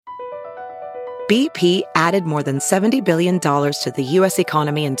BP added more than $70 billion to the U.S.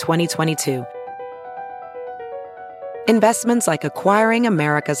 economy in 2022. Investments like acquiring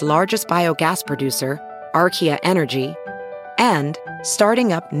America's largest biogas producer, Archaea Energy, and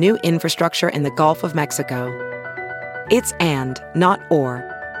starting up new infrastructure in the Gulf of Mexico. It's and, not or.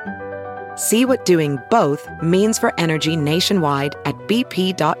 See what doing both means for energy nationwide at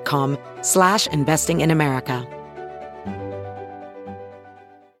bp.com/investing in America.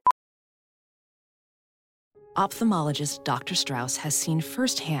 Ophthalmologist Dr. Strauss has seen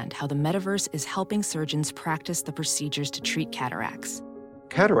firsthand how the metaverse is helping surgeons practice the procedures to treat cataracts.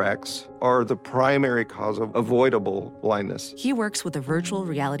 Cataracts are the primary cause of avoidable blindness. He works with a virtual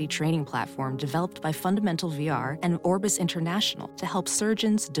reality training platform developed by Fundamental VR and Orbis International to help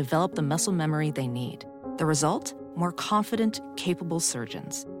surgeons develop the muscle memory they need. The result? More confident, capable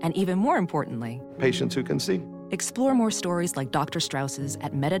surgeons. And even more importantly, Patients who can see. explore more stories like Dr. Strauss's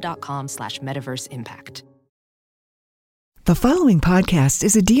at meta.com/metaverse impact. The following podcast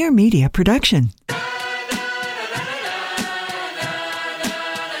is a Dear Media production.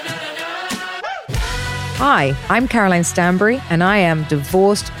 Hi, I'm Caroline Stanbury, and I am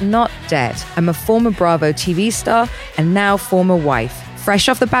divorced, not dead. I'm a former Bravo TV star and now former wife. Fresh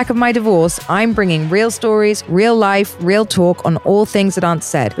off the back of my divorce, I'm bringing real stories, real life, real talk on all things that aren't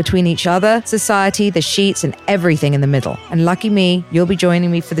said between each other, society, the sheets, and everything in the middle. And lucky me, you'll be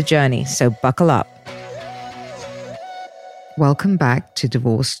joining me for the journey, so buckle up. Welcome back to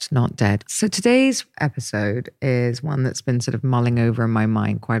Divorced, Not Dead. So today's episode is one that's been sort of mulling over in my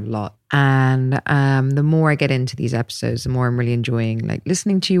mind quite a lot. And the more I get into these episodes, the more I'm really enjoying like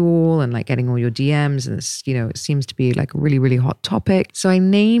listening to you all and like getting all your DMs. And it's, you know, it seems to be like a really, really hot topic. So I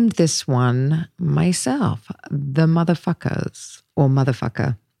named this one myself, the motherfuckers or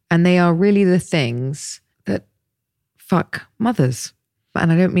motherfucker. And they are really the things that fuck mothers. And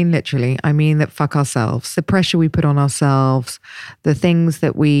I don't mean literally, I mean that fuck ourselves, the pressure we put on ourselves, the things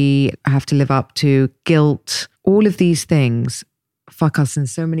that we have to live up to, guilt, all of these things fuck us in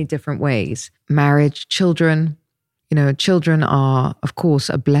so many different ways. Marriage, children, you know, children are, of course,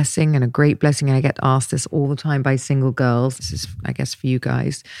 a blessing and a great blessing. And I get asked this all the time by single girls. This is, I guess, for you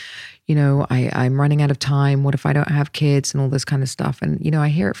guys. You know, I'm running out of time. What if I don't have kids and all this kind of stuff? And, you know, I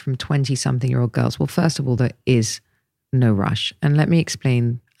hear it from 20-something-year-old girls. Well, first of all, there is no rush. And let me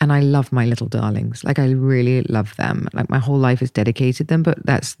explain. And I love my little darlings. Like I really love them. Like my whole life is dedicated to them, but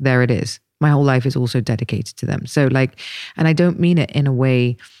there it is. My whole life is also dedicated to them. So like, and I don't mean it in a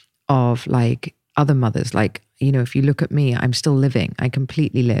way of like other mothers. Like, you know, if you look at me, I'm still living. I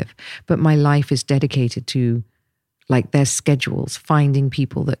completely live. But my life is dedicated to like their schedules, finding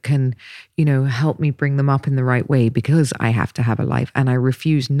people that can, you know, help me bring them up in the right way because I have to have a life and I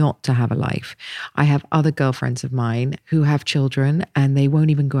refuse not to have a life. I have other girlfriends of mine who have children and they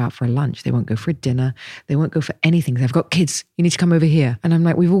won't even go out for a lunch. They won't go for a dinner. They won't go for anything. They've got kids. You need to come over here. And I'm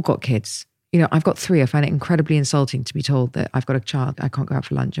like, we've all got kids. You know, I've got 3. I find it incredibly insulting to be told that I've got a child. I can't go out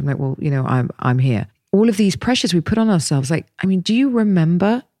for lunch. I'm like, well, you know, I'm here. All of these pressures we put on ourselves. Like, I mean, do you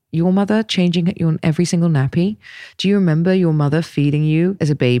remember your mother changing your every single nappy? Do you remember your mother feeding you as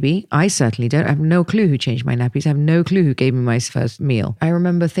a baby? I certainly don't. I have no clue who changed my nappies. I have no clue who gave me my first meal. I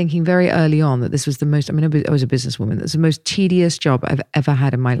remember thinking very early on that this was the most, I mean, I was a businesswoman. That's the most tedious job I've ever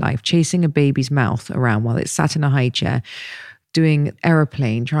had in my life. Chasing a baby's mouth around while it sat in a high chair, doing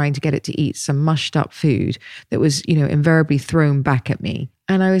aeroplane, trying to get it to eat some mushed up food that was, you know, invariably thrown back at me.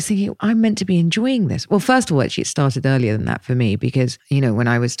 And I was thinking, I'm meant to be enjoying this. Well, first of all, actually, it started earlier than that for me because, you know, when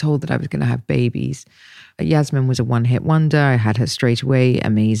I was told that I was going to have babies, Yasmin was a one-hit wonder. I had her straight away.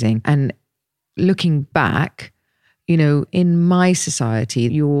 Amazing. And looking back, you know, in my society,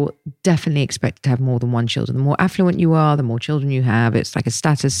 you're definitely expected to have more than one children. The more affluent you are, the more children you have. It's like a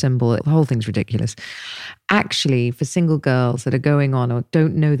status symbol. The whole thing's ridiculous. Actually, for single girls that are going on or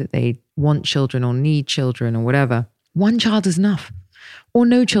don't know that they want children or need children or whatever, one child is enough. Or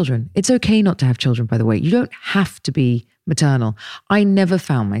no children. It's okay not to have children, by the way. You don't have to be maternal. I never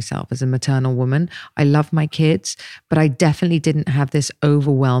found myself as a maternal woman. I love my kids, but I definitely didn't have this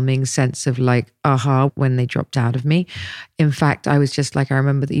overwhelming sense of like, aha, when they dropped out of me. In fact, I was just like, I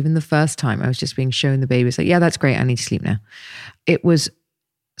remember that even the first time I was just being shown the baby. It's like, yeah, that's great. I need to sleep now. It was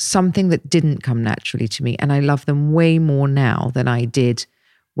something that didn't come naturally to me. And I love them way more now than I did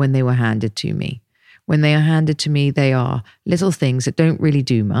when they were handed to me. When they are handed to me, they are little things that don't really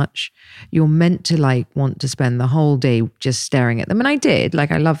do much. You're meant to like want to spend the whole day just staring at them. And I did,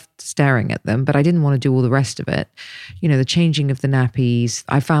 like I loved staring at them, but I didn't want to do all the rest of it. You know, the changing of the nappies,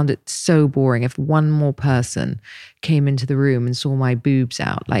 I found it so boring. If one more person came into the room and saw my boobs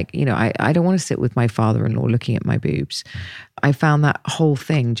out, like, you know, I don't want to sit with my father-in-law looking at my boobs. I found that whole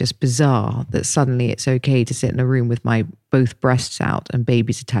thing just bizarre, that suddenly it's okay to sit in a room with my both breasts out and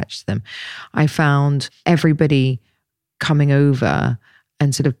babies attached to them. I found everybody coming over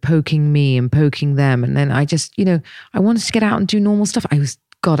and sort of poking me and poking them. And then I just, I wanted to get out and do normal stuff. I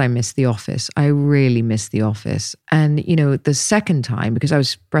miss the office. I really miss the office. And, the second time, because I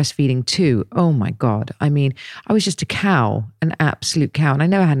was breastfeeding too, oh my God. I mean, I was just a cow, an absolute cow. And I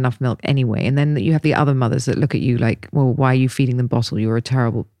never had enough milk anyway. And then you have the other mothers that look at you like, well, why are you feeding them bottle? You're a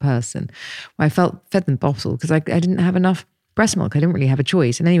terrible person. Well, I fed them bottle because I didn't have enough breast milk. I didn't really have a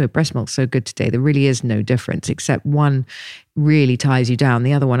choice. And anyway, breast milk's so good today. There really is no difference, except one really ties you down.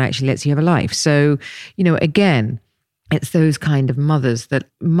 The other one actually lets you have a life. So, again, it's those kind of mothers that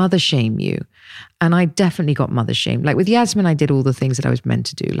mother shame you. And I definitely got mother shamed. Like with Yasmin, I did all the things that I was meant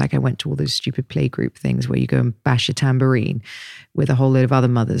to do. Like I went to all those stupid playgroup things where you go and bash a tambourine with a whole load of other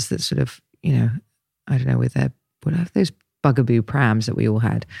mothers that sort of, I don't know, with those bugaboo prams that we all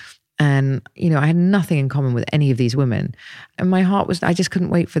had. And, I had nothing in common with any of these women. And my heart was, I just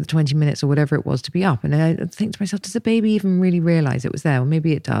couldn't wait for the 20 minutes or whatever it was to be up. And I think to myself, does the baby even really realize it was there? Well,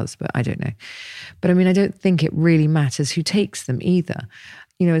 maybe it does, but I don't know. But I mean, I don't think it really matters who takes them either.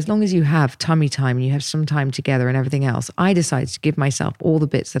 As long as you have tummy time and you have some time together and everything else, I decided to give myself all the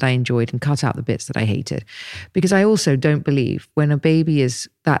bits that I enjoyed and cut out the bits that I hated. Because I also don't believe when a baby is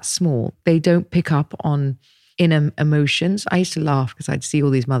that small, they don't pick up on inner emotions. I used to laugh because I'd see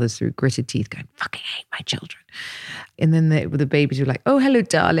all these mothers through gritted teeth going, fucking hate my children. And then the babies were like, oh, hello,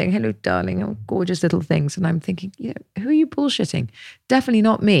 darling, oh, gorgeous little things. And I'm thinking, who are you bullshitting? Definitely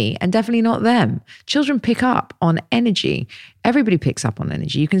not me and definitely not them. Children pick up on energy. Everybody picks up on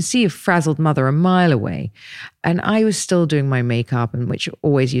energy. You can see a frazzled mother a mile away. And I was still doing my makeup, and which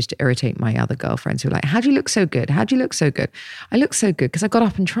always used to irritate my other girlfriends who were like, how do you look so good? How do you look so good? I look so good because I got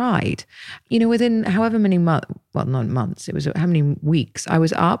up and tried. Within however many months, well, not months, it was how many weeks, I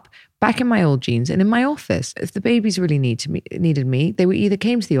was up, back in my old jeans and in my office. If the babies really needed me, they were either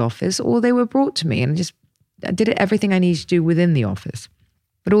came to the office or they were brought to me, and I did everything I needed to do within the office.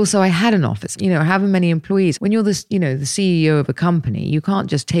 But also I had an office, however many employees. When you're the CEO of a company, you can't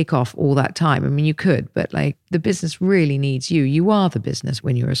just take off all that time. I mean, you could, but like the business really needs you. You are the business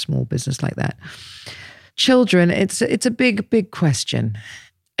when you're a small business like that. Children, it's a big, big question.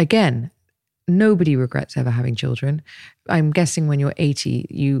 Again, nobody regrets ever having children. I'm guessing when you're 80,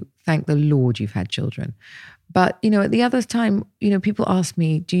 you thank the Lord you've had children. But, at the other time, people ask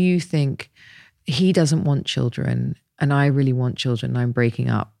me, do you think he doesn't want children and I really want children and I'm breaking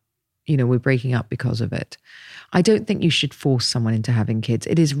up? We're breaking up because of it. I don't think you should force someone into having kids.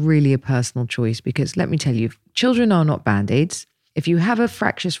 It is really a personal choice because let me tell you, children are not Band-Aids. If you have a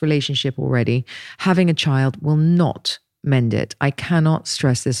fractious relationship already, having a child will not mend it. I cannot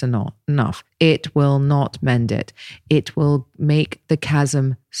stress this enough. It will not mend it. It will make the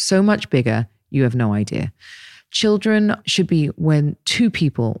chasm so much bigger, you have no idea. Children should be when two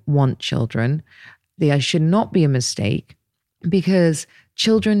people want children. There should not be a mistake because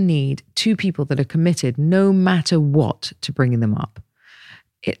children need two people that are committed no matter what to bringing them up.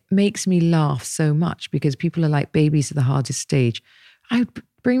 It makes me laugh so much because people are like, babies are the hardest stage.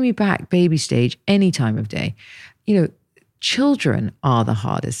 Bring me back baby stage any time of day. Children are the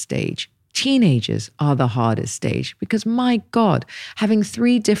hardest stage. Teenagers are the hardest stage because my God, having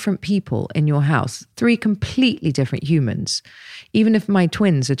 3 different people in your house, 3 completely different humans, even if my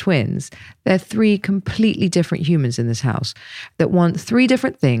twins are twins, they're 3 completely different humans in this house that want 3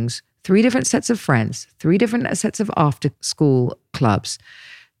 different things, 3 different sets of friends, 3 different sets of after school clubs.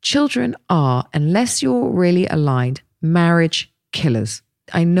 Children are, unless you're really aligned, marriage killers.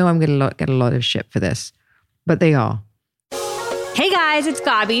 I know I'm going to get a lot of shit for this, but they are. Hey guys, it's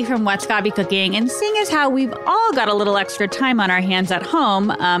Gabi from What's Gabi Cooking, and seeing as how we've all got a little extra time on our hands at home,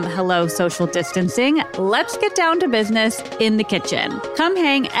 hello social distancing, let's get down to business in the kitchen. Come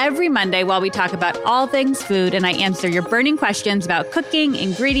hang every Monday while we talk about all things food and I answer your burning questions about cooking,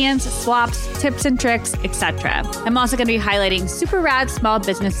 ingredients, swaps, tips and tricks, etc. I'm also going to be highlighting super rad small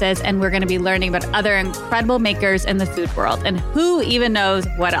businesses, and we're going to be learning about other incredible makers in the food world, and who even knows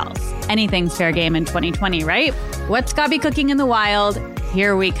what else. Anything's fair game in 2020, right? What's Gabi Cooking in the Wild?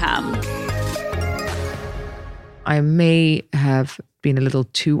 Here we come. I may have been a little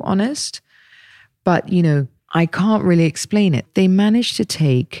too honest, but, I can't really explain it. They managed to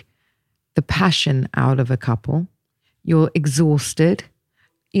take the passion out of a couple. You're exhausted.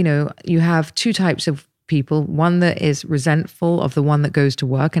 You have 2 types of people, one that is resentful of the one that goes to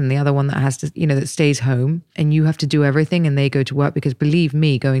work and the other one that has to, that stays home, and you have to do everything and they go to work, because believe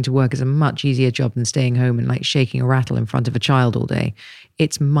me, going to work is a much easier job than staying home and like shaking a rattle in front of a child all day.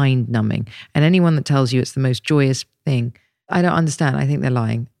 It's mind numbing. And anyone that tells you it's the most joyous thing, I don't understand. I think they're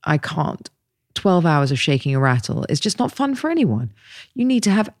lying. I can't. 12 hours of shaking a rattle is just not fun for anyone. You need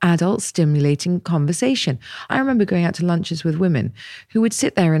to have adult stimulating conversation. I remember going out to lunches with women who would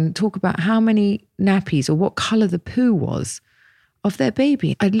sit there and talk about how many nappies or what color the poo was of their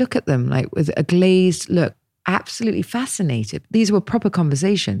baby. I'd look at them like with a glazed look, absolutely fascinated. These were proper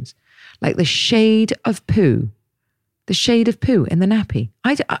conversations, like the shade of poo in the nappy.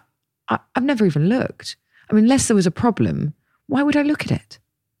 I've never even looked. I mean, unless there was a problem, why would I look at it?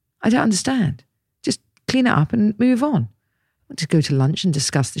 I don't understand. Just clean it up and move on. I want to go to lunch and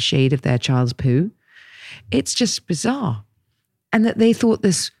discuss the shade of their child's poo. It's just bizarre. And that they thought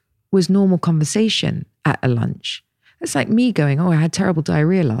this was normal conversation at a lunch. It's like me going, oh, I had terrible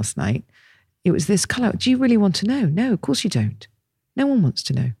diarrhea last night. It was this color. Do you really want to know? No, of course you don't. No one wants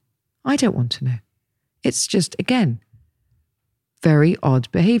to know. I don't want to know. It's just, again, very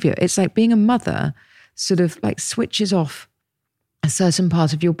odd behavior. It's like being a mother sort of like switches off a certain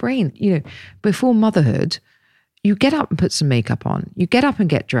part of your brain. You know, before motherhood, you get up and put some makeup on. You get up and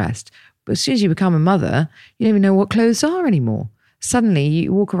get dressed. But as soon as you become a mother, you don't even know what clothes are anymore. Suddenly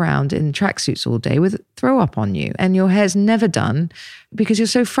you walk around in tracksuits all day with throw up on you and your hair's never done because you're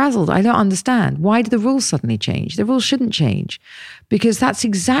so frazzled. I don't understand. Why do the rules suddenly change? The rules shouldn't change because that's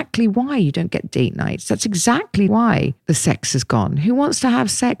exactly why you don't get date nights. That's exactly why the sex is gone. Who wants to have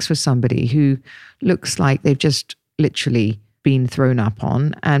sex with somebody who looks like they've just literally been thrown up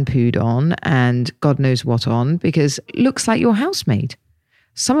on and pooed on and God knows what on because it looks like your housemaid?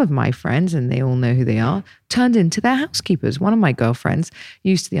 Some of my friends, and they all know who they are, turned into their housekeepers. One of my girlfriends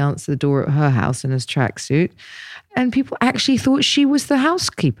used to answer the door at her house in a tracksuit, and people actually thought she was the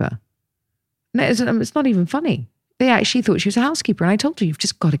housekeeper. No, it's not even funny. They actually thought she was a housekeeper, and I told her, you've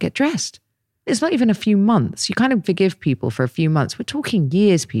just got to get dressed. It's not even a few months. You kind of forgive people for a few months. We're talking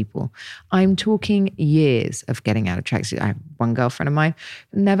years, people. I'm talking years of getting out of tracksuit. I have one girlfriend of mine,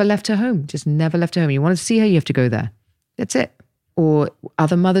 never left her home, just never left her home. You want to see her, you have to go there. That's it. Or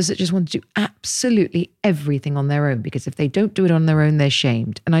other mothers that just want to do absolutely everything on their own because if they don't do it on their own, they're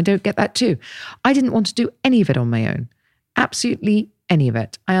shamed. And I don't get that too. I didn't want to do any of it on my own. Absolutely any of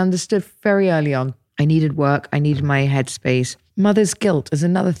it. I understood very early on. I needed work. I needed my headspace. Mother's guilt is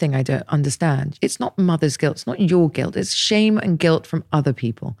another thing I don't understand. It's not mother's guilt. It's not your guilt. It's shame and guilt from other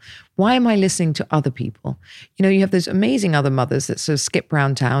people. Why am I listening to other people? You know, you have those amazing other mothers that sort of skip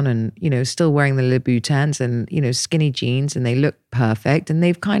around town and, you know, still wearing the Louboutins and, you know, skinny jeans and they look perfect and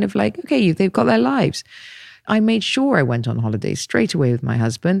they've kind of like, okay, they've got their lives. I made sure I went on holiday straight away with my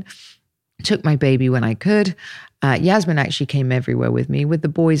husband, took my baby when I could. Yasmin actually came everywhere with me. With the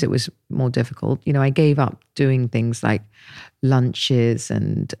boys, it was more difficult. You know, I gave up doing things like lunches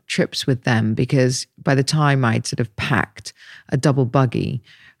and trips with them because by the time I'd sort of packed a double buggy,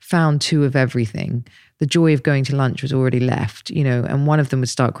 found two of everything, the joy of going to lunch was already left, you know, and one of them would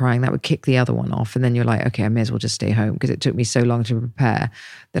start crying, that would kick the other one off. And then you're like, okay, I may as well just stay home because it took me so long to prepare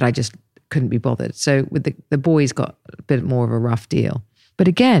that I just couldn't be bothered. So with the boys got a bit more of a rough deal. But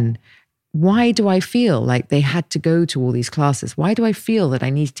again, why do I feel like they had to go to all these classes? Why do I feel that I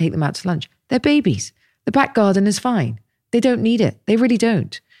need to take them out to lunch? They're babies. The back garden is fine. They don't need it. They really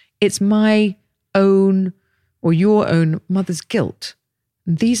don't. It's my own or your own mother's guilt.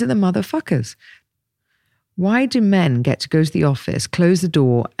 And these are the motherfuckers. Why do men get to go to the office, close the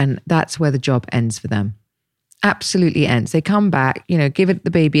door, and that's where the job ends for them? Absolutely ends. They come back, you know, give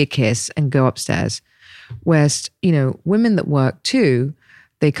the baby a kiss and go upstairs. Whereas, you know, women that work too,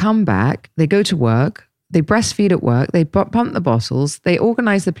 they come back, they go to work, they breastfeed at work, they pump the bottles, they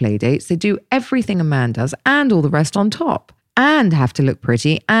organize the play dates, they do everything a man does and all the rest on top and have to look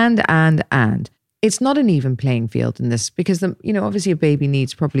pretty and. It's not an even playing field in this because, you know, obviously a baby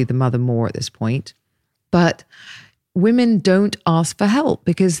needs probably the mother more at this point. But women don't ask for help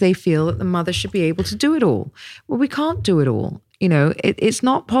because they feel that the mother should be able to do it all. Well, we can't do it all. You know, it's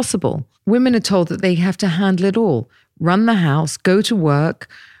not possible. Women are told that they have to handle it all. Run the house, go to work,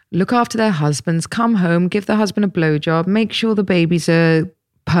 look after their husbands, come home, give the husband a blowjob, make sure the babies are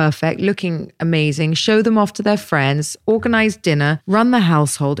perfect, looking amazing, show them off to their friends, organize dinner, run the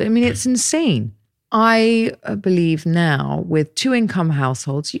household. I mean, it's insane. I believe now with two-income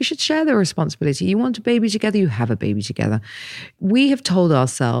households, you should share the responsibility. You want a baby together, you have a baby together. We have told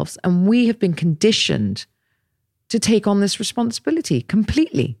ourselves and we have been conditioned to take on this responsibility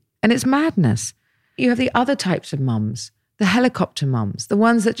completely. And it's madness. You have the other types of mums, the helicopter mums, the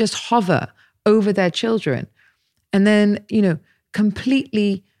ones that just hover over their children and then, you know,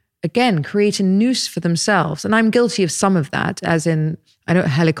 completely, again, create a noose for themselves. And I'm guilty of some of that, as in, I don't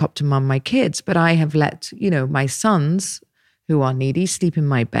helicopter mum my kids, but I have let, you know, my sons who are needy sleep in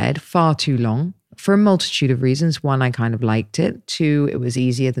my bed far too long. for a multitude of reasons. One, I kind of liked it. Two, it was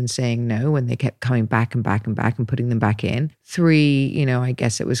easier than saying no when they kept coming back and back and back and putting them back in. Three, I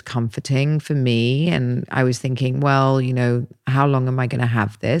guess it was comforting for me. And I was thinking, well, how long am I going to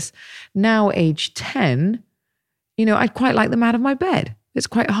have this? Now, age 10, I'd quite like them out of my bed. It's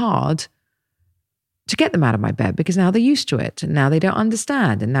quite hard to get them out of my bed because now they're used to it and now they don't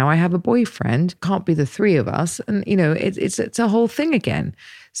understand. And now I have a boyfriend, can't be the three of us. And, it's a whole thing again.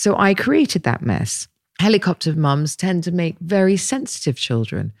 So I created that mess. Helicopter mums tend to make very sensitive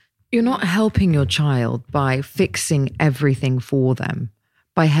children. You're not helping your child by fixing everything for them,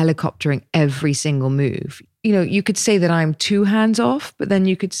 by helicoptering every single move. You could say that I'm too hands off, but then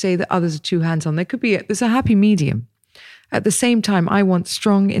you could say that others are too hands on. There's a happy medium. At the same time, I want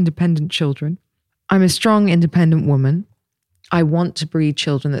strong, independent children. I'm a strong, independent woman. I want to breed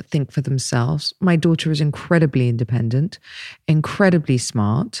children that think for themselves. My daughter is incredibly independent, incredibly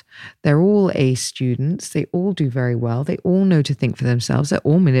smart. They're all A students. They all do very well. They all know to think for themselves. They're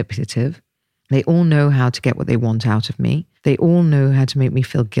all manipulative. They all know how to get what they want out of me. They all know how to make me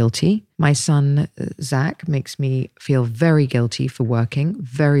feel guilty. My son, Zach, makes me feel very guilty for working,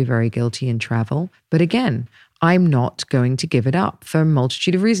 very, very guilty in travel. But again, I'm not going to give it up for a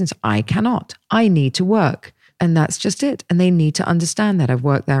multitude of reasons. I cannot. I need to work. And that's just it. And they need to understand that. I've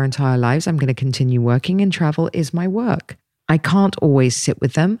worked their entire lives. I'm going to continue working, and travel is my work. I can't always sit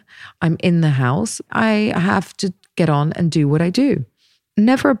with them. I'm in the house. I have to get on and do what I do.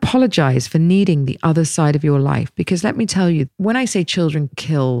 Never apologize for needing the other side of your life. Because let me tell you, when I say children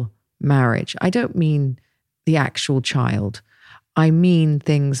kill marriage, I don't mean the actual child. I mean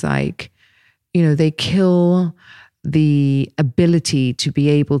things like, they kill the ability to be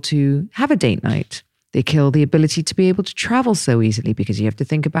able to have a date night. They kill the ability to be able to travel so easily because you have to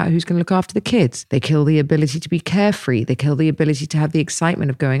think about who's going to look after the kids. They kill the ability to be carefree. They kill the ability to have the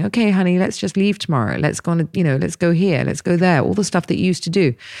excitement of going, okay, honey, let's just leave tomorrow. Let's go on, let's go here, let's go there, all the stuff that you used to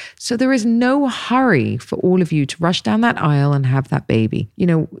do. So there is no hurry for all of you to rush down that aisle and have that baby.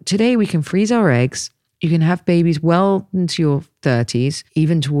 Today we can freeze our eggs. You can have babies well into your 30s,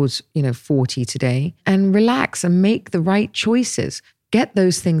 even towards, 40 today, and relax and make the right choices. Get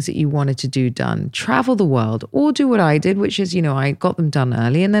those things that you wanted to do done. Travel the world, or do what I did, which is, I got them done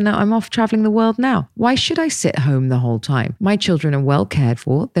early and then I'm off traveling the world now. Why should I sit home the whole time? My children are well cared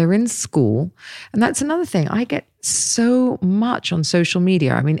for. They're in school. And that's another thing. I get so much on social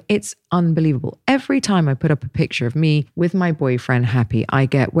media. I mean, it's unbelievable. Every time I put up a picture of me with my boyfriend happy, I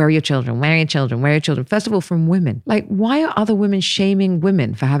get, where are your children? Where are your children? Where are your children? First of all, from women. Like, why are other women shaming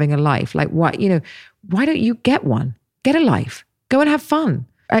women for having a life? Like, why don't you get one? Get a life. Go and have fun.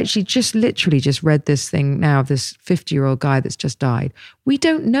 I actually literally read this thing now of this 50-year-old guy that's just died. We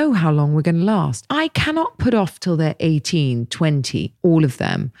don't know how long we're going to last. I cannot put off till they're 18, 20, all of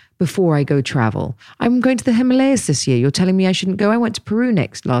them, before I go travel. I'm going to the Himalayas this year. You're telling me I shouldn't go? I went to Peru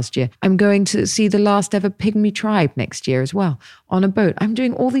last year. I'm going to see the last ever pygmy tribe next year as well on a boat. I'm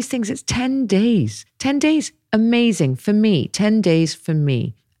doing all these things. It's 10 days. 10 days. Amazing for me. 10 days for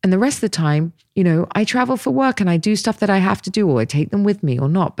me. And the rest of the time, I travel for work and I do stuff that I have to do, or I take them with me or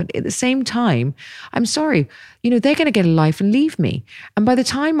not. But at the same time, I'm sorry, they're going to get a life and leave me. And by the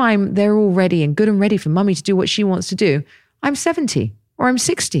time they're all ready and good and ready for mummy to do what she wants to do, I'm 70 or I'm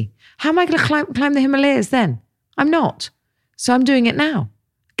 60. How am I going to climb the Himalayas then? I'm not. So I'm doing it now.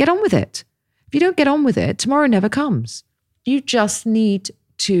 Get on with it. If you don't get on with it, tomorrow never comes. You just need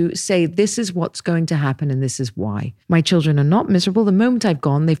to say, this is what's going to happen and this is why. My children are not miserable. The moment I've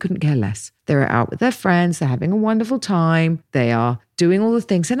gone, they couldn't care less. They're out with their friends. They're having a wonderful time. They are doing all the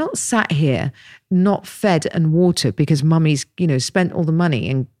things. They're not sat here, not fed and watered because mummy's, spent all the money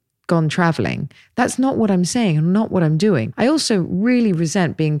and gone traveling. That's not what I'm saying and not what I'm doing. I also really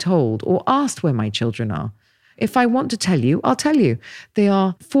resent being told or asked where my children are. If I want to tell you, I'll tell you. They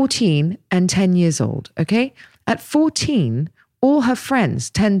are 14 and 10 years old, okay? At 14, all her friends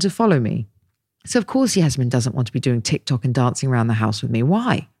tend to follow me. So of course Yasmin doesn't want to be doing TikTok and dancing around the house with me.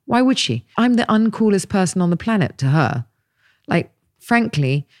 Why? Why would she? I'm the uncoolest person on the planet to her. Like,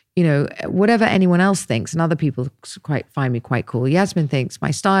 frankly, whatever anyone else thinks, and other people find me quite cool, Yasmin thinks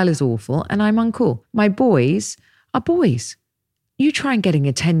my style is awful and I'm uncool. My boys are boys. You try and getting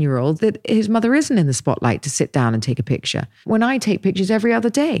a 10-year-old that his mother isn't in the spotlight to sit down and take a picture. When I take pictures every other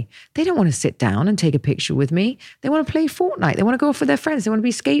day, they don't want to sit down and take a picture with me. They want to play Fortnite. They want to go off with their friends. They want to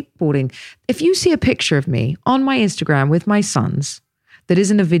be skateboarding. If you see a picture of me on my Instagram with my sons that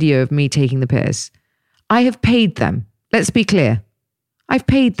isn't a video of me taking the piss, I have paid them. Let's be clear. I've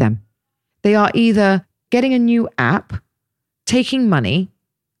paid them. They are either getting a new app, taking money.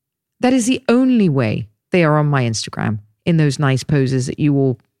 That is the only way they are on my Instagram. In those nice poses that you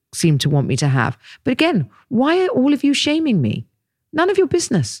all seem to want me to have. But again, why are all of you shaming me? None of your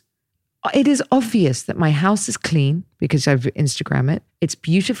business. It is obvious that my house is clean because I've Instagram it. It's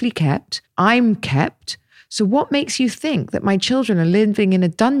beautifully kept. I'm kept. So what makes you think that my children are living in a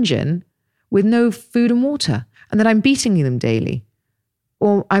dungeon with no food and water and that I'm beating them daily?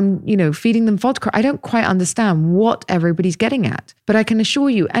 Or I'm, feeding them vodka. I don't quite understand what everybody's getting at. But I can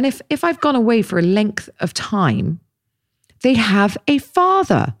assure you, and if I've gone away for a length of time, they have a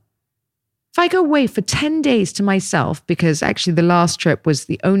father. If I go away for 10 days to myself, because actually the last trip was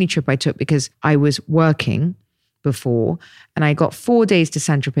the only trip I took because I was working before, and I got 4 days to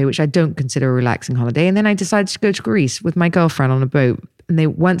Saint-Tropez, which I don't consider a relaxing holiday. And then I decided to go to Greece with my girlfriend on a boat.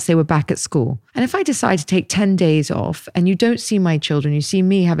 And once they were back at school. And if I decide to take 10 days off and you don't see my children, you see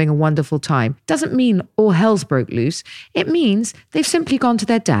me having a wonderful time, doesn't mean all hell's broke loose. It means they've simply gone to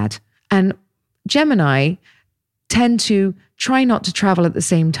their dad. And Gemini tend to try not to travel at the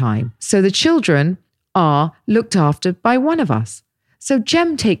same time. So the children are looked after by one of us. So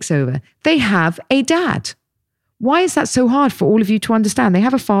Gem takes over. They have a dad. Why is that so hard for all of you to understand? They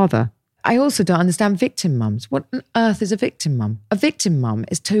have a father. I also don't understand victim mums. What on earth is a victim mum? A victim mum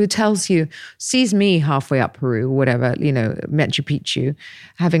is who tells you, sees me halfway up Peru, or whatever, Machu Picchu,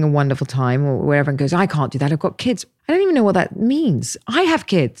 having a wonderful time or wherever, and goes, I can't do that. I've got kids. I don't even know what that means. I have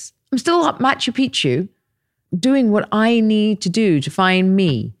kids. I'm still up Machu Picchu doing what I need to do to find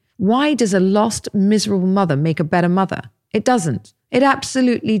me. Why does a lost, miserable mother make a better mother? It doesn't. It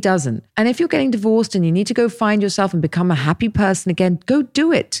absolutely doesn't. And if you're getting divorced and you need to go find yourself and become a happy person again, go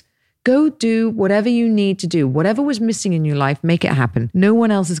do it. Go do whatever you need to do. Whatever was missing in your life, make it happen. No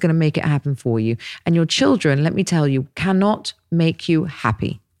one else is going to make it happen for you. And your children, let me tell you, cannot make you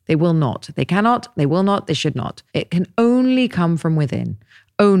happy. They will not. They cannot. They will not. They should not. It can only come from within.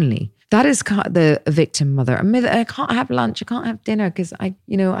 Only. That is the victim mother. I can't have lunch. I can't have dinner because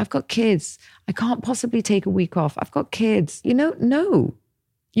I've got kids. I can't possibly take a week off. I've got kids. No.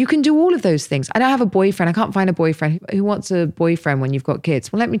 You can do all of those things. I don't have a boyfriend. I can't find a boyfriend. Who wants a boyfriend when you've got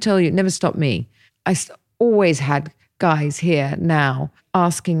kids? Well, let me tell you, it never stopped me. I always had guys here now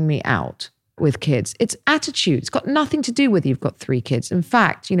asking me out with kids. It's attitude. It's got nothing to do with you've got 3 kids. In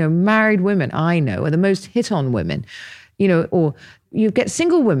fact, married women I know are the most hit on women, or you get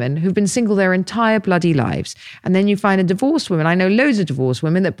single women who've been single their entire bloody lives. And then you find a divorced woman. I know loads of divorced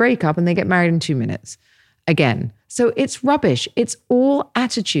women that break up and they get married in 2 minutes again. So it's rubbish. It's all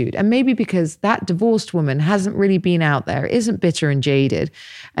attitude. And maybe because that divorced woman hasn't really been out there, isn't bitter and jaded,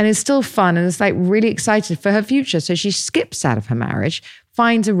 and is still fun and is like really excited for her future. So she skips out of her marriage,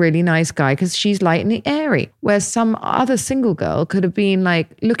 finds a really nice guy because she's light and airy. Where some other single girl could have been like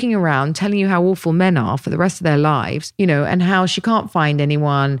looking around, telling you how awful men are for the rest of their lives, and how she can't find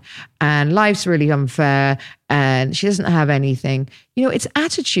anyone and life's really unfair and she doesn't have anything. It's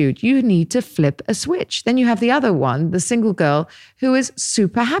attitude. You need to flip a switch. Then you have the other one, the single girl who is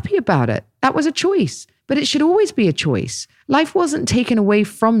super happy about it. That was a choice, but it should always be a choice. Life wasn't taken away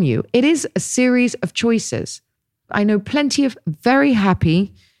from you. It is a series of choices. I know plenty of very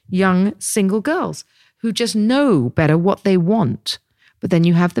happy young single girls who just know better what they want. But then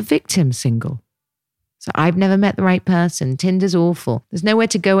you have the victim single. So I've never met the right person. Tinder's awful. There's nowhere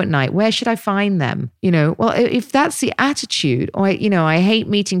to go at night. Where should I find them? Well, if that's the attitude, or I hate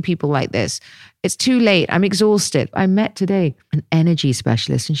meeting people like this. It's too late. I'm exhausted. I met today an energy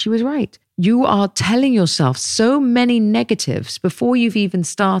specialist and she was right. You are telling yourself so many negatives before you've even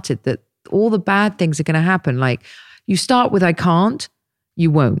started that all the bad things are going to happen. Like you start with I can't, you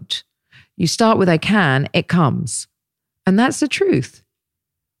won't. You start with I can, it comes. And that's the truth.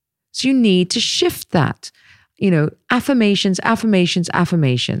 So you need to shift that. Affirmations, affirmations,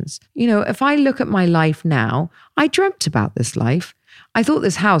 affirmations. If I look at my life now, I dreamt about this life. I thought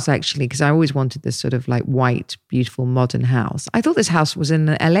this house actually, because I always wanted this sort of like white, beautiful, modern house. I thought this house was in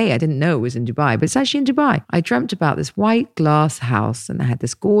LA. I didn't know it was in Dubai, but it's actually in Dubai. I dreamt about this white glass house and I had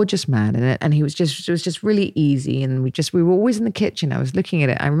this gorgeous man in it. And it was just really easy. And we were always in the kitchen. I was looking at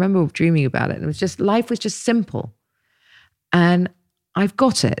it. I remember dreaming about it. And life was just simple. And I've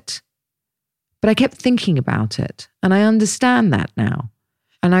got it. But I kept thinking about it. And I understand that now.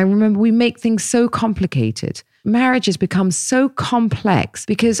 And I remember we make things so complicated. Marriage has become so complex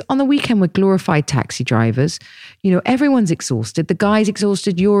because on the weekend we're glorified taxi drivers. Everyone's exhausted. The guy's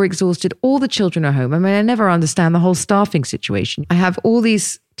exhausted. You're exhausted. All the children are home. I never understand the whole staffing situation. I have all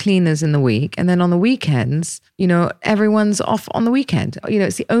these cleaners in the week. And then on the weekends, everyone's off on the weekend.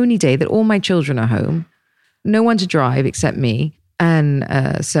 It's the only day that all my children are home. No one to drive except me and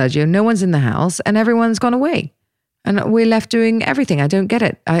Sergio. No one's in the house and everyone's gone away. And we're left doing everything. I don't get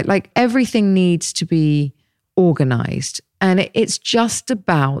it. Everything needs to be organized. And it's just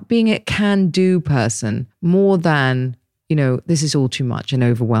about being a can-do person more than, this is all too much and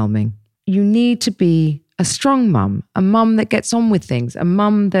overwhelming. You need to be a strong mum, a mum that gets on with things, a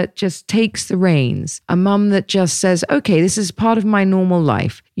mum that just takes the reins, a mum that just says, okay, this is part of my normal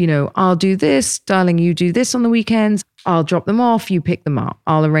life. I'll do this, darling, you do this on the weekends. I'll drop them off, you pick them up.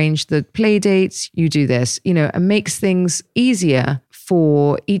 I'll arrange the play dates, you do this, and makes things easier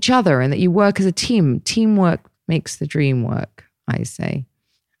for each other and that you work as a team. Teamwork makes the dream work, I say.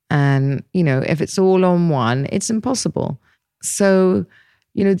 And, if it's all on one, it's impossible. So,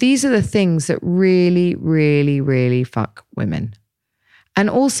 these are the things that really, really, really fuck women. And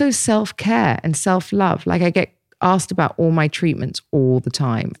also self-care and self-love. Like I get asked about all my treatments all the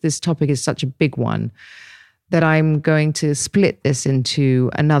time. This topic is such a big one that I'm going to split this into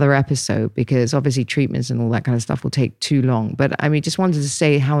another episode because obviously treatments and all that kind of stuff will take too long. But just wanted to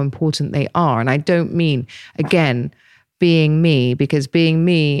say how important they are. And I don't mean, again, being me, because being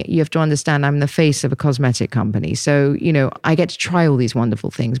me, you have to understand I'm the face of a cosmetic company. So, I get to try all these wonderful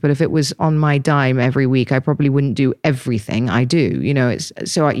things. But if it was on my dime every week, I probably wouldn't do everything I do.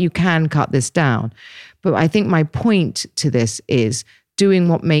 So you can cut this down. But I think my point to this is doing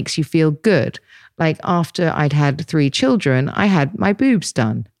what makes you feel good. Like after I'd had 3 children, I had my boobs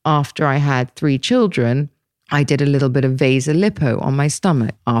done. After I had 3 children, I did a little bit of vasolipo on my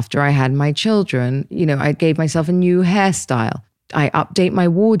stomach. After I had my children, I gave myself a new hairstyle. I update my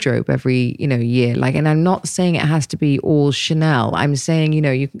wardrobe every, year. And I'm not saying it has to be all Chanel. I'm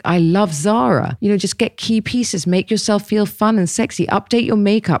saying, I love Zara. Just get key pieces, make yourself feel fun and sexy. Update your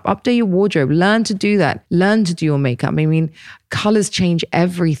makeup, update your wardrobe. Learn to do that. Learn to do your makeup. Colors change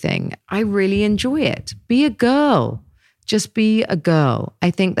everything. I really enjoy it. Be a girl. Just be a girl.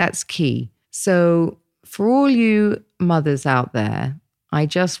 I think that's key. So for all you mothers out there, I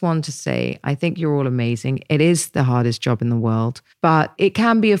just want to say, I think you're all amazing. It is the hardest job in the world, but it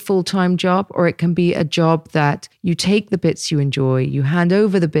can be a full-time job, or it can be a job that you take the bits you enjoy, you hand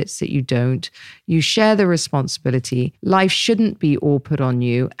over the bits that you don't, you share the responsibility. Life shouldn't be all put on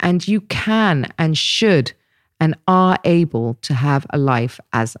you, and you can and should and are able to have a life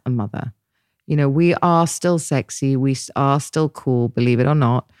as a mother. We are still sexy. We are still cool, believe it or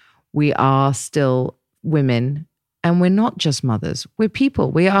not. We are still women, and we're not just mothers. We're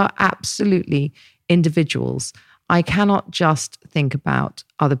people. We are absolutely individuals. I cannot just think about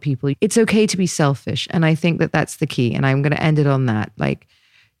other people. It's okay to be selfish. And I think that that's the key. And I'm going to end it on that.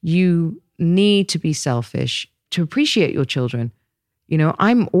 You need to be selfish to appreciate your children.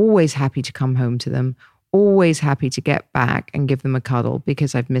 I'm always happy to come home to them, always happy to get back and give them a cuddle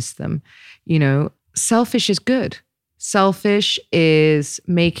because I've missed them. Selfish is good. Selfish is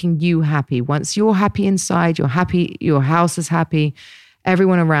making you happy. Once you're happy inside, you're happy, your house is happy,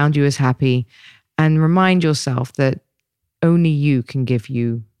 everyone around you is happy. And remind yourself that only you can give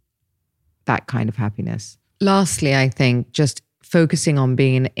you that kind of happiness. Lastly, I think just focusing on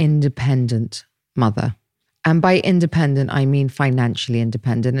being an independent mother. And by independent, I mean financially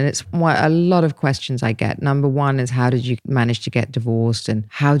independent. And it's a lot of questions I get. Number one is, how did you manage to get divorced? And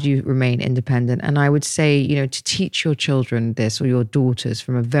how do you remain independent? And I would say, to teach your children this, or your daughters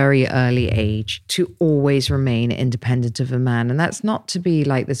from a very early age, to always remain independent of a man. And that's not to be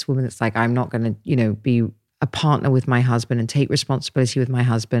like this woman that's like, I'm not going to, be a partner with my husband and take responsibility with my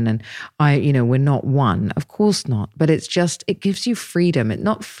husband. And we're not one. Of course not. But it's just, it gives you freedom. It's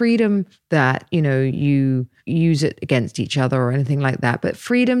not freedom that, you use it against each other or anything like that, but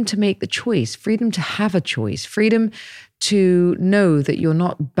freedom to make the choice, freedom to have a choice, freedom to know that you're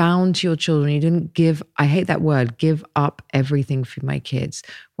not bound to your children. You didn't I hate that word, give up everything for my kids.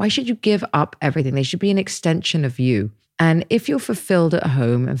 Why should you give up everything? They should be an extension of you. And if you're fulfilled at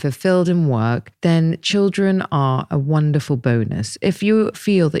home and fulfilled in work, then children are a wonderful bonus. If you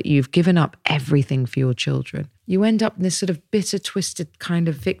feel that you've given up everything for your children, you end up in this sort of bitter, twisted kind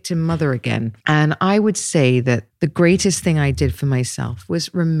of victim mother again. And I would say that the greatest thing I did for myself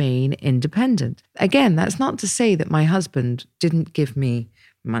was remain independent. Again, that's not to say that my husband didn't give me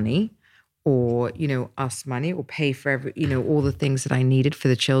money, or, us money, or pay for all the things that I needed for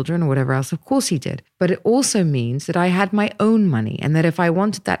the children or whatever else. Of course he did. But it also means that I had my own money, and that if I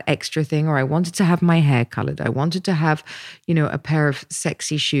wanted that extra thing, or I wanted to have my hair colored, I wanted to have, a pair of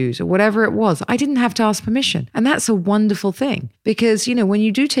sexy shoes or whatever it was, I didn't have to ask permission. And that's a wonderful thing, because, when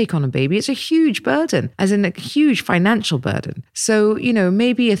you do take on a baby, it's a huge burden, as in a huge financial burden. So,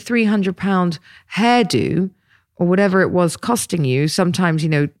 maybe a £300 hairdo, or whatever it was costing you, sometimes,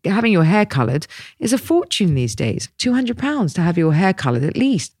 having your hair colored is a fortune these days. £200 to have your hair colored at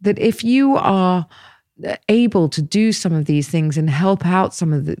least. That if you are able to do some of these things and help out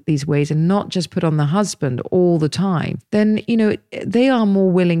some of these ways and not just put on the husband all the time, then, they are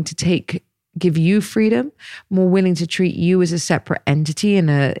more willing to give you freedom, more willing to treat you as a separate entity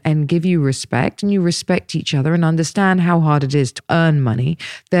and give you respect, and you respect each other and understand how hard it is to earn money.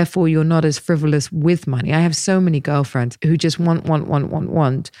 Therefore, you're not as frivolous with money. I have so many girlfriends who just want,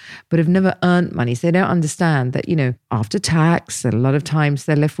 but have never earned money. So they don't understand that, after tax, a lot of times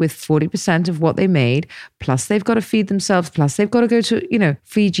they're left with 40% of what they made, plus they've got to feed themselves, plus they've got to go to,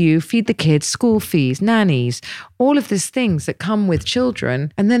 feed you, feed the kids, school fees, nannies, all of these things that come with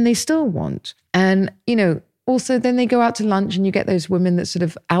children, and then they still want. And, also then they go out to lunch and you get those women that sort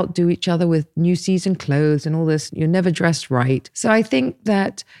of outdo each other with new season clothes and all this. You're never dressed right. So I think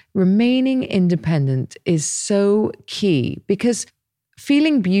that remaining independent is so key, because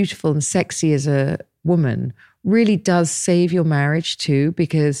feeling beautiful and sexy as a woman really does save your marriage too,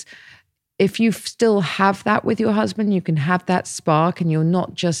 because if you still have that with your husband, you can have that spark and you're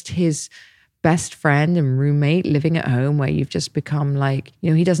not just his best friend and roommate living at home where you've just become like,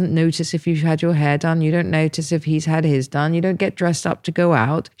 he doesn't notice if you've had your hair done. You don't notice if he's had his done. You don't get dressed up to go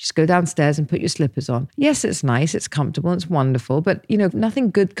out. Just go downstairs and put your slippers on. Yes, it's nice. It's comfortable. It's wonderful. But, nothing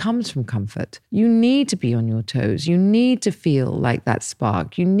good comes from comfort. You need to be on your toes. You need to feel like that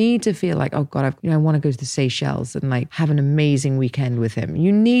spark. You need to feel like, oh God, I want to go to the Seychelles and like have an amazing weekend with him.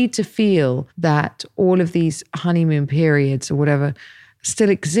 You need to feel that all of these honeymoon periods or whatever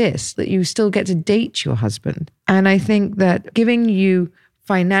still exists, that you still get to date your husband. And I think that giving you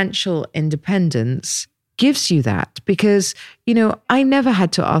financial independence gives you that, because, I never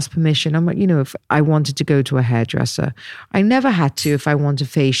had to ask permission. If I wanted to go to a hairdresser, I never had to if I want a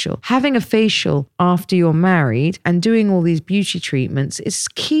facial. Having a facial after you're married and doing all these beauty treatments is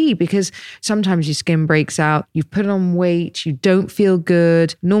key, because sometimes your skin breaks out, you've put on weight, you don't feel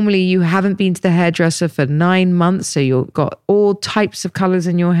good. Normally you haven't been to the hairdresser for 9 months, so you've got all types of colors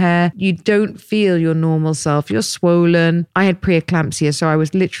in your hair. You don't feel your normal self. You're swollen. I had preeclampsia, so I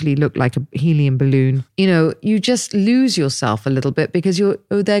was literally looked like a helium balloon. You just lose yourself a little bit because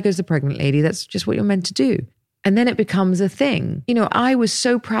there goes the pregnant lady. That's just what you're meant to do. And then it becomes a thing. I was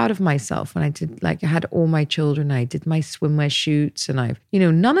so proud of myself when I had all my children. I did my swimwear shoots, and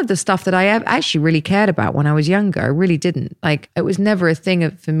none of the stuff that I actually really cared about when I was younger. I really didn't. It was never a thing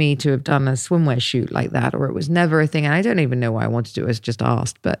for me to have done a swimwear shoot like that, or it was never a thing. And I don't even know why I wanted to do it. I was just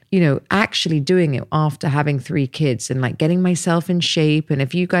asked. But, actually doing it after having 3 kids and getting myself in shape. And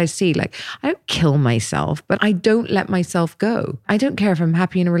if you guys see, I don't kill myself, but I don't let myself go. I don't care if I'm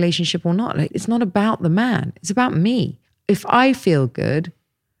happy in a relationship or not. It's not about the man. It's about me. If I feel good,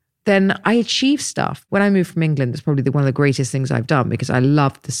 then I achieve stuff. When I moved from England, it's probably one of the greatest things I've done, because I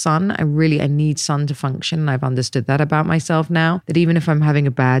love the sun. I need sun to function. And I've understood that about myself now, that even if I'm having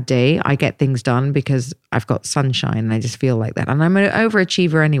a bad day, I get things done because I've got sunshine and I just feel like that. And I'm an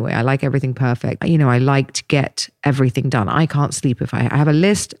overachiever anyway. I like everything perfect. I like to get everything done. I can't sleep if I have a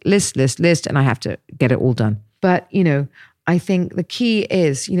list, and I have to get it all done. But, I think the key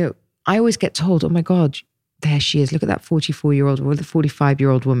is, I always get told, oh my God, there she is. Look at that 44-year-old or the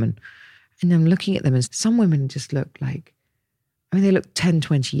 45-year-old woman. And I'm looking at them, and some women just look like, they look 10,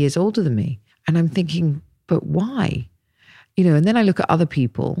 20 years older than me. And I'm thinking, but why? And then I look at other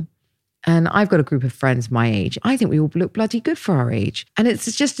people, and I've got a group of friends my age. I think we all look bloody good for our age. And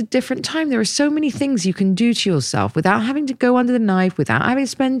it's just a different time. There are so many things you can do to yourself without having to go under the knife, without having to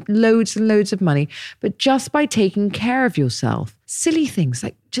spend loads and loads of money, but just by taking care of yourself. Silly things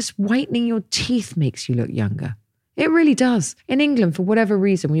like just whitening your teeth makes you look younger. It really does. In England, for whatever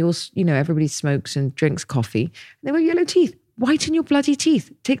reason, we all, everybody smokes and drinks coffee. And they've got yellow teeth. Whiten your bloody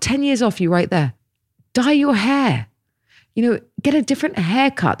teeth. Take 10 years off you right there. Dye your hair. Get a different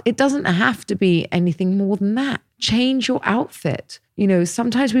haircut. It doesn't have to be anything more than that. Change your outfit.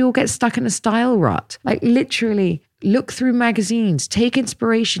 Sometimes we all get stuck in a style rut. Literally look through magazines, take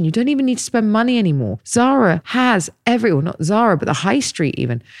inspiration. You don't even need to spend money anymore. Zara has not Zara, but the high street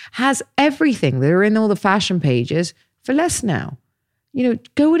even has everything that are in all the fashion pages for less now.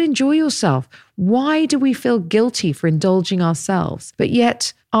 Go and enjoy yourself. Why do we feel guilty for indulging ourselves? But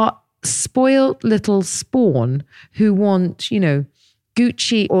yet our spoiled little spawn who want,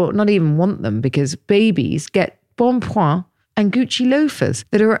 Gucci, or not even want them, because babies get Bon Point and Gucci loafers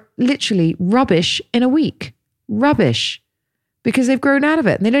that are literally rubbish in a week. Rubbish. Because they've grown out of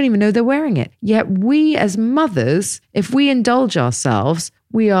it and they don't even know they're wearing it. Yet we as mothers, if we indulge ourselves,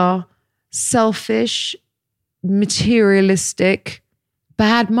 we are selfish, materialistic,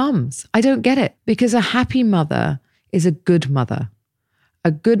 bad mums. I don't get it, because a happy mother is a good mother. A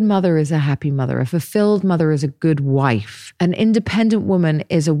good mother is a happy mother. A fulfilled mother is a good wife. An independent woman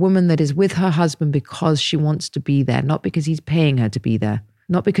is a woman that is with her husband because she wants to be there, not because he's paying her to be there,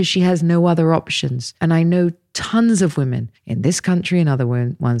 not because she has no other options. And I know tons of women in this country and other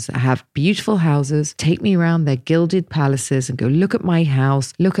ones that have beautiful houses, take me around their gilded palaces and go, look at my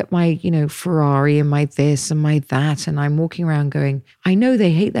house, look at my, Ferrari and my this and my that. And I'm walking around going, I know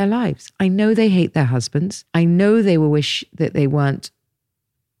they hate their lives. I know they hate their husbands. I know they will wish that they weren't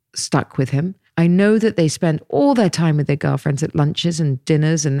stuck with him. I know that they spend all their time with their girlfriends at lunches and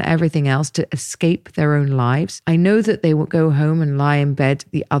dinners and everything else to escape their own lives. I know that they will go home and lie in bed,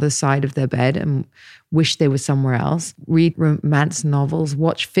 the other side of their bed, and wish they were somewhere else, read romance novels,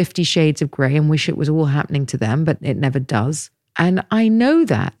 watch 50 Shades of Grey and wish it was all happening to them, but it never does. And I know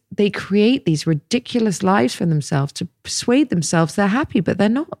that they create these ridiculous lives for themselves to persuade themselves they're happy, but they're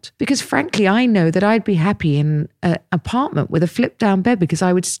not. Because frankly, I know that I'd be happy in an apartment with a flip down bed because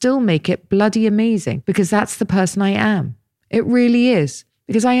I would still make it bloody amazing because that's the person I am. It really is.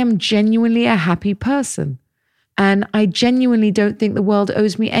 Because I am genuinely a happy person. And I genuinely don't think the world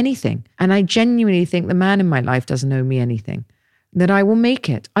owes me anything. And I genuinely think the man in my life doesn't owe me anything. That I will make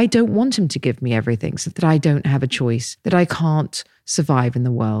it. I don't want him to give me everything so that I don't have a choice, that I can't survive in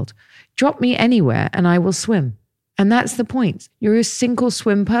the world. Drop me anywhere and I will swim. And that's the point. You're a single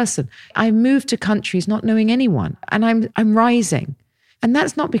swim person. I moved to countries not knowing anyone and I'm rising. And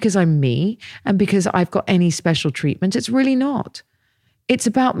that's not because I'm me and because I've got any special treatment. It's really not. It's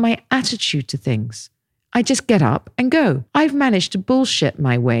about my attitude to things. I just get up and go. I've managed to bullshit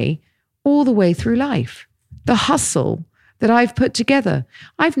my way all the way through life. The hustle that I've put together.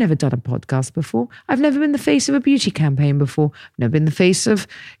 I've never done a podcast before. I've never been the face of a beauty campaign before. I've never been the face of,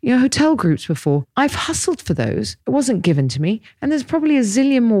 hotel groups before. I've hustled for those. It wasn't given to me. And there's probably a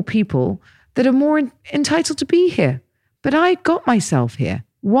zillion more people that are more entitled to be here. But I got myself here.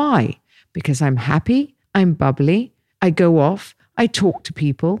 Why? Because I'm happy. I'm bubbly. I go off. I talk to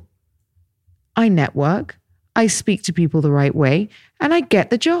people. I network. I speak to people the right way. And I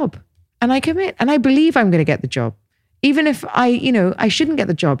get the job. And I commit. And I believe I'm going to get the job. Even if I shouldn't get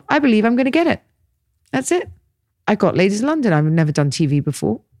the job, I believe I'm going to get it. That's it. I got Ladies London. I've never done TV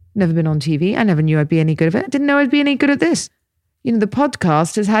before. Never been on TV. I never knew I'd be any good at it. I didn't know I'd be any good at this. The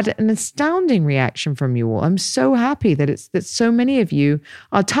podcast has had an astounding reaction from you all. I'm so happy that so many of you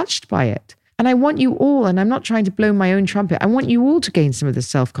are touched by it. And I want you all, and I'm not trying to blow my own trumpet, I want you all to gain some of the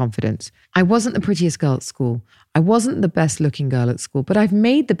self-confidence. I wasn't the prettiest girl at school. I wasn't the best looking girl at school, but I've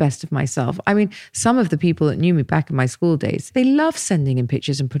made the best of myself. I mean, some of the people that knew me back in my school days, they love sending in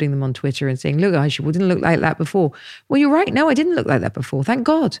pictures and putting them on Twitter and saying, look, Aisha, didn't look like that before. Well, you're right. No, I didn't look like that before. Thank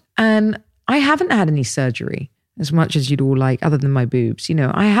God. And I haven't had any surgery as much as you'd all like, other than my boobs.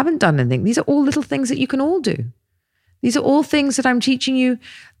 I haven't done anything. These are all little things that you can all do. These are all things that I'm teaching you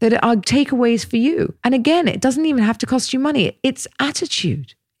that are takeaways for you. And again, it doesn't even have to cost you money. It's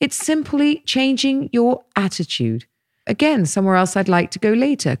attitude. It's simply changing your attitude. Again, somewhere else I'd like to go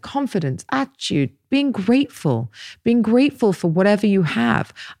later. Confidence, attitude, being grateful for whatever you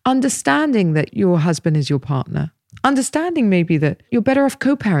have, understanding that your husband is your partner, understanding maybe that you're better off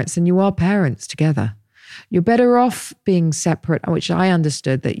co-parents than you are parents together. You're better off being separate, which I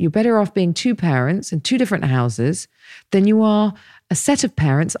understood, that you're better off being two parents in two different houses than you are a set of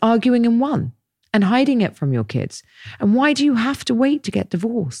parents arguing in one and hiding it from your kids. And why do you have to wait to get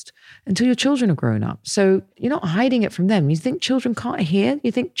divorced until your children are grown up? So you're not hiding it from them. You think children can't hear?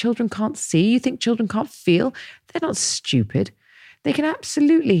 You think children can't see? You think children can't feel? They're not stupid. They can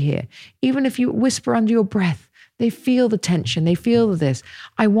absolutely hear. Even if you whisper under your breath, they feel the tension. They feel this.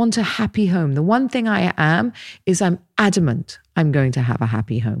 I want a happy home. The one thing I am is I'm adamant I'm going to have a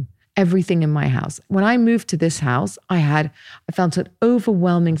happy home. Everything in my house. When I moved to this house, I felt an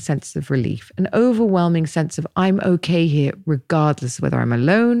overwhelming sense of relief, an overwhelming sense of I'm okay here, regardless of whether I'm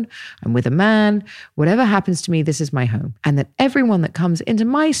alone, I'm with a man, whatever happens to me, this is my home. And that everyone that comes into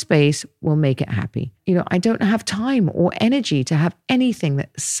my space will make it happy. I don't have time or energy to have anything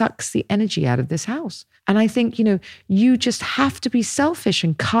that sucks the energy out of this house. And I think, you just have to be selfish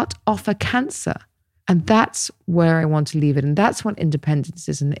and cut off a cancer. And that's where I want to leave it. And that's what independence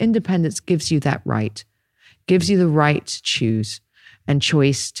is. And independence gives you that right, gives you the right to choose. And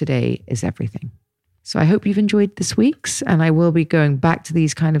choice today is everything. So I hope you've enjoyed this week's. And I will be going back to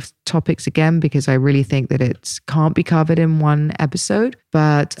these kind of topics again because I really think that it can't be covered in one episode.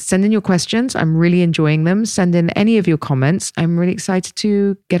 But send in your questions. I'm really enjoying them. Send in any of your comments. I'm really excited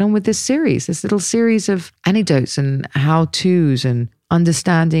to get on with this series, this little series of anecdotes and how-tos and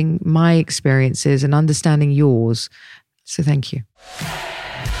understanding my experiences and understanding yours. So thank you.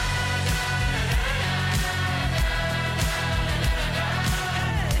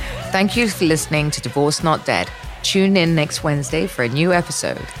 Thank you for listening to Divorced Not Dead. Tune in next Wednesday for a new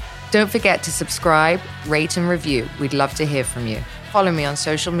episode. Don't forget to subscribe, rate, and review. We'd love to hear from you. Follow me on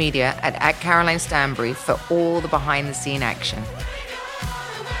social media at Caroline Stanbury for all the behind-the-scene action.